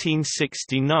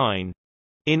 1869.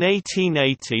 In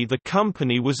 1880 the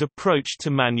company was approached to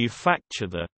manufacture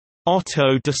the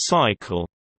Otto Decycle.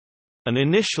 An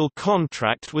initial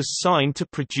contract was signed to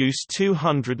produce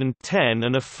 210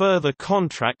 and a further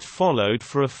contract followed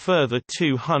for a further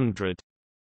 200.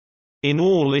 In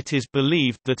all it is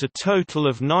believed that a total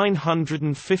of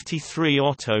 953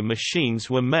 Otto machines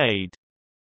were made.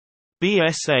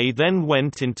 BSA then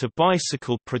went into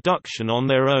bicycle production on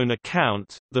their own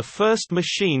account, the first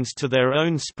machines to their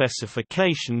own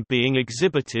specification being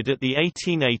exhibited at the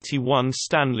 1881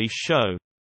 Stanley Show.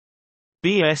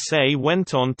 BSA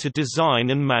went on to design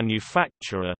and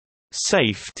manufacture a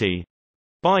 «safety»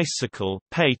 bicycle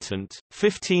patent,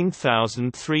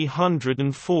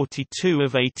 15342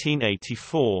 of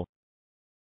 1884.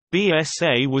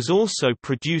 BSA was also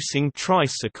producing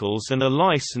tricycles and a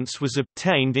license was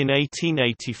obtained in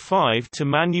 1885 to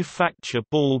manufacture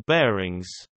ball bearings.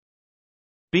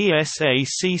 BSA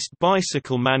ceased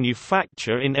bicycle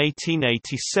manufacture in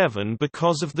 1887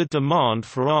 because of the demand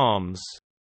for arms.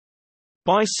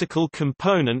 Bicycle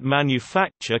component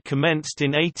manufacture commenced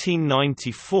in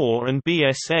 1894 and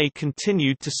BSA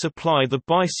continued to supply the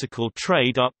bicycle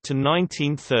trade up to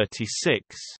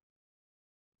 1936.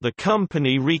 The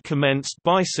company recommenced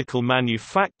bicycle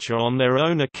manufacture on their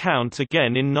own account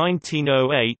again in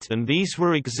 1908 and these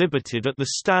were exhibited at the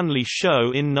Stanley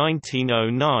Show in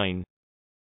 1909.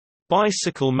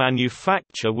 Bicycle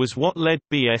manufacture was what led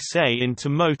BSA into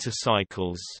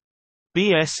motorcycles.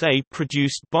 BSA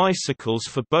produced bicycles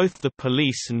for both the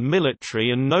police and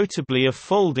military and notably a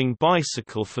folding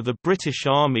bicycle for the British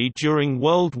Army during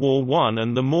World War I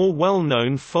and the more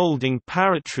well-known folding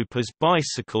paratroopers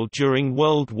bicycle during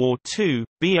World War II.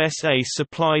 BSA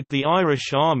supplied the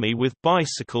Irish Army with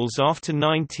bicycles after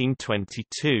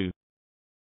 1922.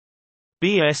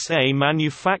 BSA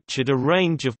manufactured a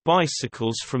range of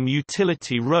bicycles from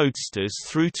utility roadsters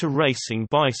through to racing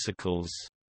bicycles.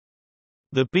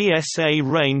 The BSA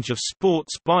range of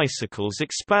sports bicycles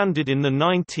expanded in the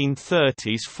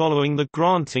 1930s following the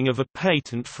granting of a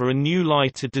patent for a new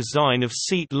lighter design of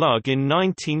seat lug in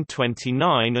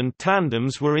 1929 and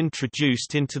tandems were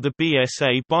introduced into the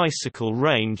BSA bicycle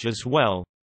range as well.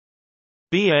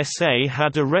 BSA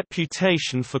had a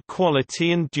reputation for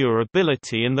quality and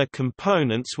durability, and their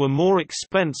components were more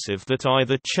expensive than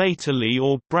either Chateley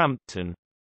or Brampton.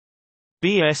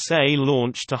 BSA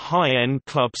launched a high-end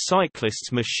club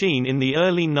cyclists machine in the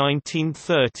early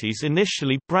 1930s,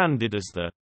 initially branded as the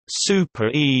Super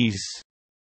Ease.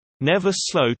 Never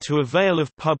slow to avail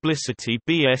of publicity,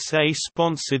 BSA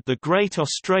sponsored the great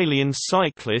Australian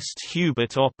cyclist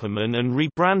Hubert Opperman and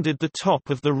rebranded the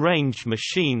top-of-the-range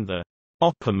machine the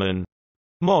Opperman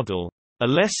model. A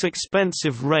less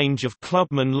expensive range of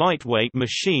Clubman lightweight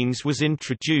machines was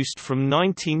introduced from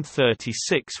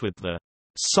 1936 with the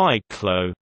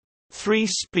Cyclo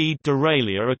 3-speed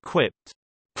derailleur-equipped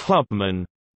Clubman.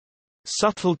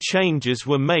 Subtle changes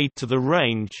were made to the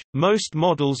range, most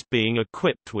models being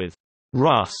equipped with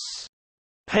Russ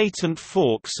patent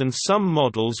forks, and some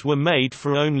models were made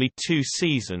for only 2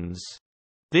 seasons.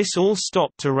 This all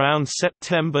stopped around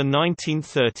September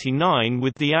 1939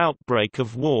 with the outbreak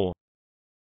of war.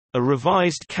 A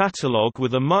revised catalogue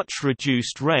with a much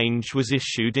reduced range was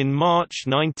issued in March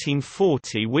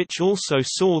 1940, which also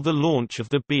saw the launch of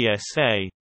the BSA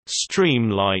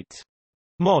Streamlight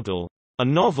model. A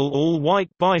novel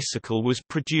all-white bicycle was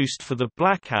produced for the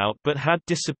Blackout but had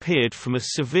disappeared from a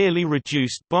severely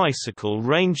reduced bicycle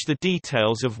range, the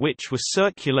details of which were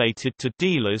circulated to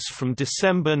dealers from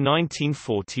December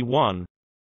 1941.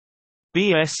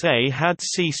 BSA had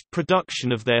ceased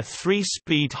production of their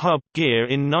 3-speed hub gear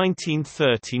in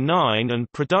 1939,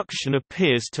 and production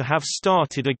appears to have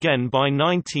started again by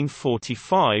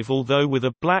 1945, although with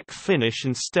a black finish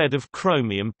instead of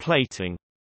chromium plating.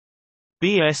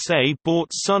 BSA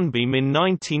bought Sunbeam in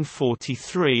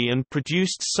 1943 and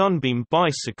produced Sunbeam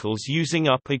bicycles using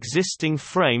up existing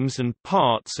frames and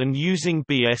parts and using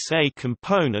BSA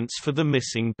components for the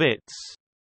missing bits.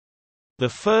 The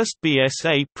first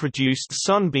BSA-produced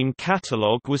Sunbeam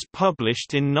catalogue was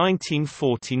published in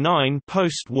 1949.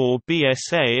 Post-war,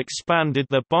 BSA expanded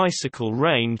their bicycle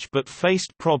range but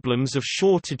faced problems of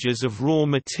shortages of raw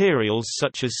materials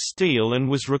such as steel, and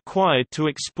was required to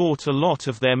export a lot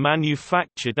of their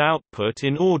manufactured output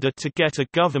in order to get a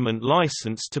government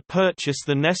license to purchase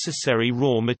the necessary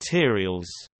raw materials.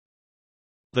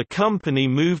 The company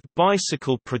moved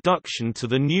bicycle production to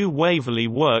the new Waverley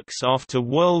Works after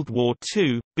World War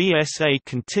II. BSA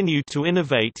continued to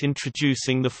innovate,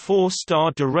 introducing the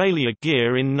 4-star derailleur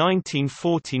gear in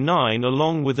 1949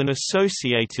 along with an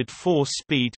associated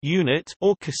 4-speed unit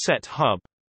or cassette hub.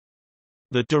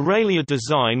 The derailleur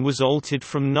design was altered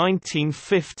from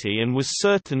 1950 and was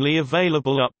certainly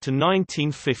available up to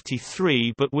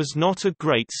 1953 but was not a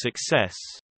great success.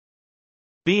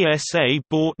 BSA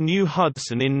bought New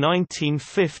Hudson in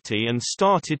 1950 and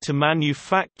started to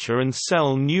manufacture and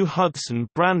sell New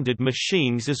Hudson-branded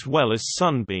machines as well as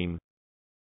Sunbeam.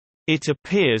 It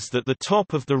appears that the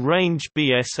top-of-the-range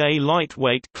BSA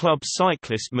lightweight club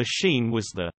cyclist machine was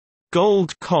the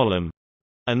Gold Column,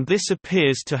 and this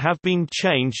appears to have been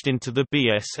changed into the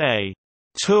BSA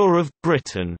Tour of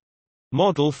Britain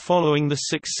model following the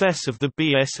success of the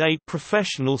BSA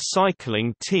professional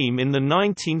cycling team in the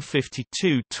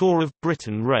 1952 Tour of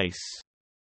Britain race.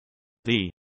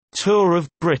 The Tour of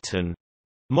Britain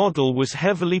model was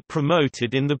heavily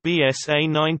promoted in the BSA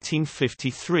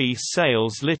 1953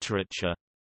 sales literature.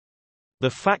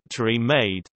 The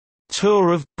factory-made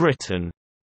Tour of Britain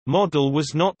model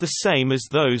was not the same as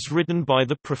those ridden by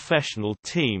the professional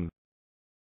team.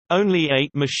 Only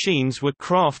 8 machines were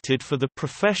crafted for the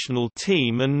professional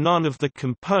team, and none of the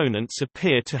components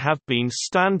appear to have been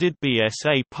standard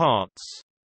BSA parts.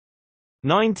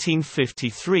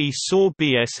 1953 saw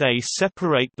BSA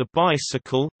separate the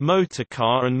bicycle,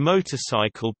 motorcar and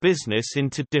motorcycle business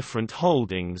into different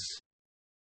holdings.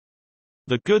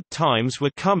 The good times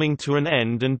were coming to an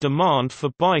end and demand for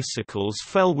bicycles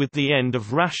fell with the end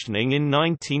of rationing in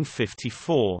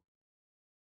 1954.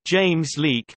 James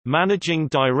Leake, managing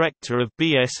director of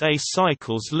BSA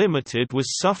Cycles Limited,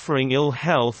 was suffering ill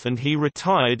health and he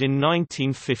retired in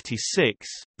 1956.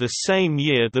 The same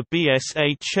year the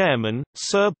BSA chairman,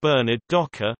 Sir Bernard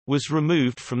Docker, was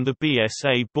removed from the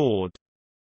BSA board.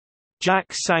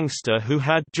 Jack Sangster, who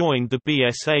had joined the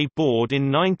BSA board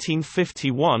in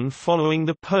 1951 following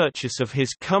the purchase of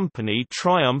his company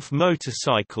Triumph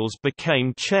Motorcycles,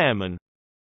 became chairman.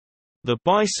 The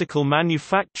bicycle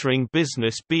manufacturing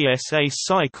business BSA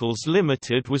Cycles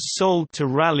Limited was sold to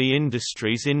Raleigh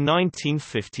Industries in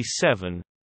 1957.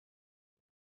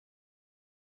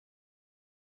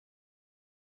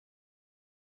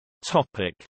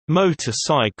 Topic: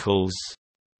 Motorcycles.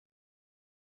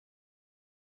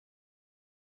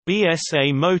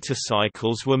 BSA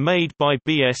motorcycles were made by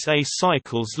BSA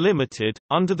Cycles Limited,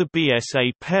 under the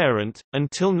BSA parent,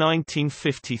 until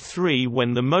 1953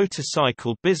 when the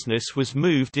motorcycle business was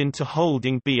moved into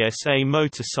holding BSA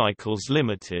Motorcycles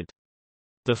Limited.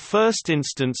 The first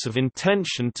instance of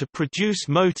intention to produce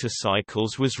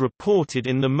motorcycles was reported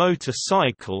in the Motor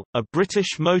Cycle, a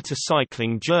British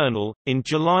motorcycling journal, in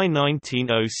July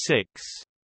 1906.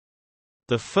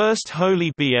 The first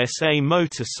wholly BSA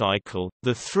motorcycle,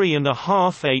 the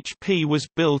 3.5 HP, was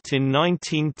built in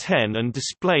 1910 and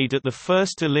displayed at the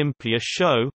first Olympia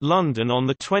show, London,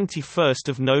 on 21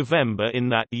 November in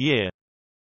that year.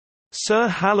 Sir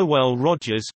Halliwell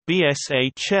Rogers,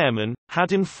 BSA chairman,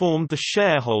 had informed the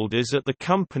shareholders at the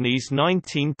company's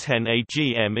 1910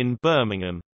 AGM in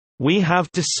Birmingham, "We have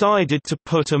decided to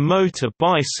put a motor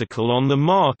bicycle on the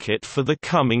market for the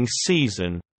coming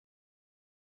season.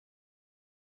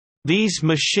 These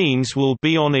machines will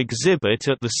be on exhibit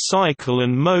at the Cycle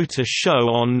and Motor Show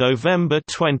on November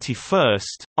 21,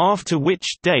 after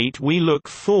which date we look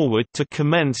forward to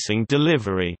commencing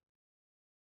delivery."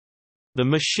 The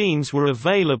machines were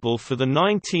available for the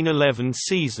 1911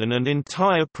 season and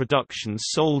entire production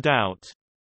sold out.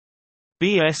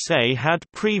 BSA had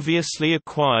previously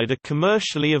acquired a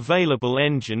commercially available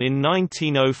engine in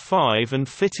 1905 and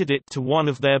fitted it to one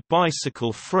of their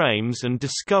bicycle frames and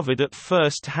discovered at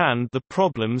first hand the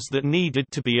problems that needed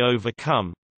to be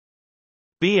overcome.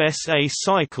 BSA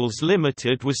Cycles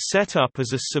Limited was set up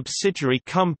as a subsidiary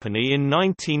company in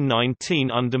 1919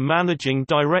 under managing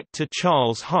director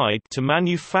Charles Hyde to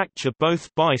manufacture both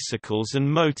bicycles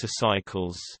and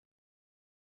motorcycles.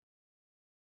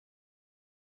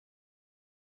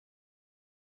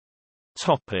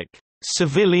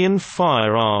 Civilian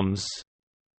firearms.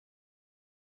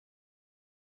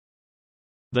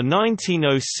 The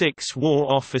 1906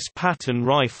 War Office Pattern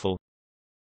Rifle,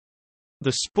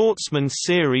 the Sportsman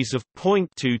series of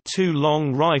 .22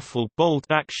 long rifle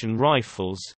bolt-action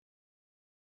rifles,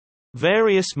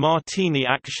 various Martini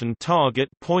action target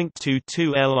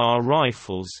 .22 LR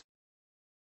rifles,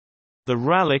 the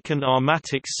Rallic and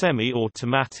Armatic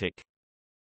semi-automatic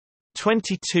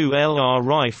 .22 LR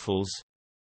rifles,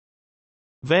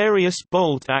 various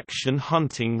bolt-action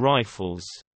hunting rifles.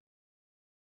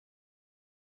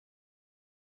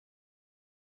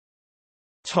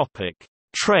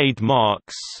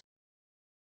 Trademarks.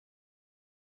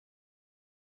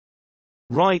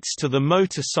 Rights to the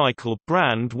motorcycle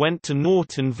brand went to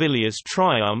Norton Villiers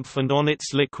Triumph and on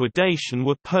its liquidation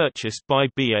were purchased by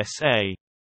BSA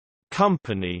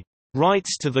Company.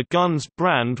 Rights to the guns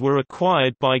brand were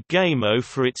acquired by Gamo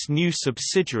for its new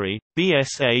subsidiary,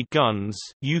 BSA Guns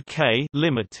UK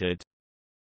Limited.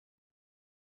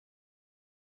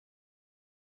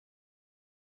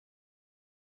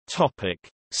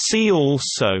 See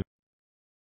also: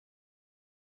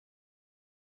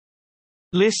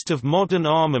 List of modern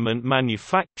armament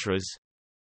manufacturers.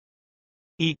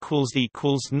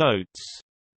 Notes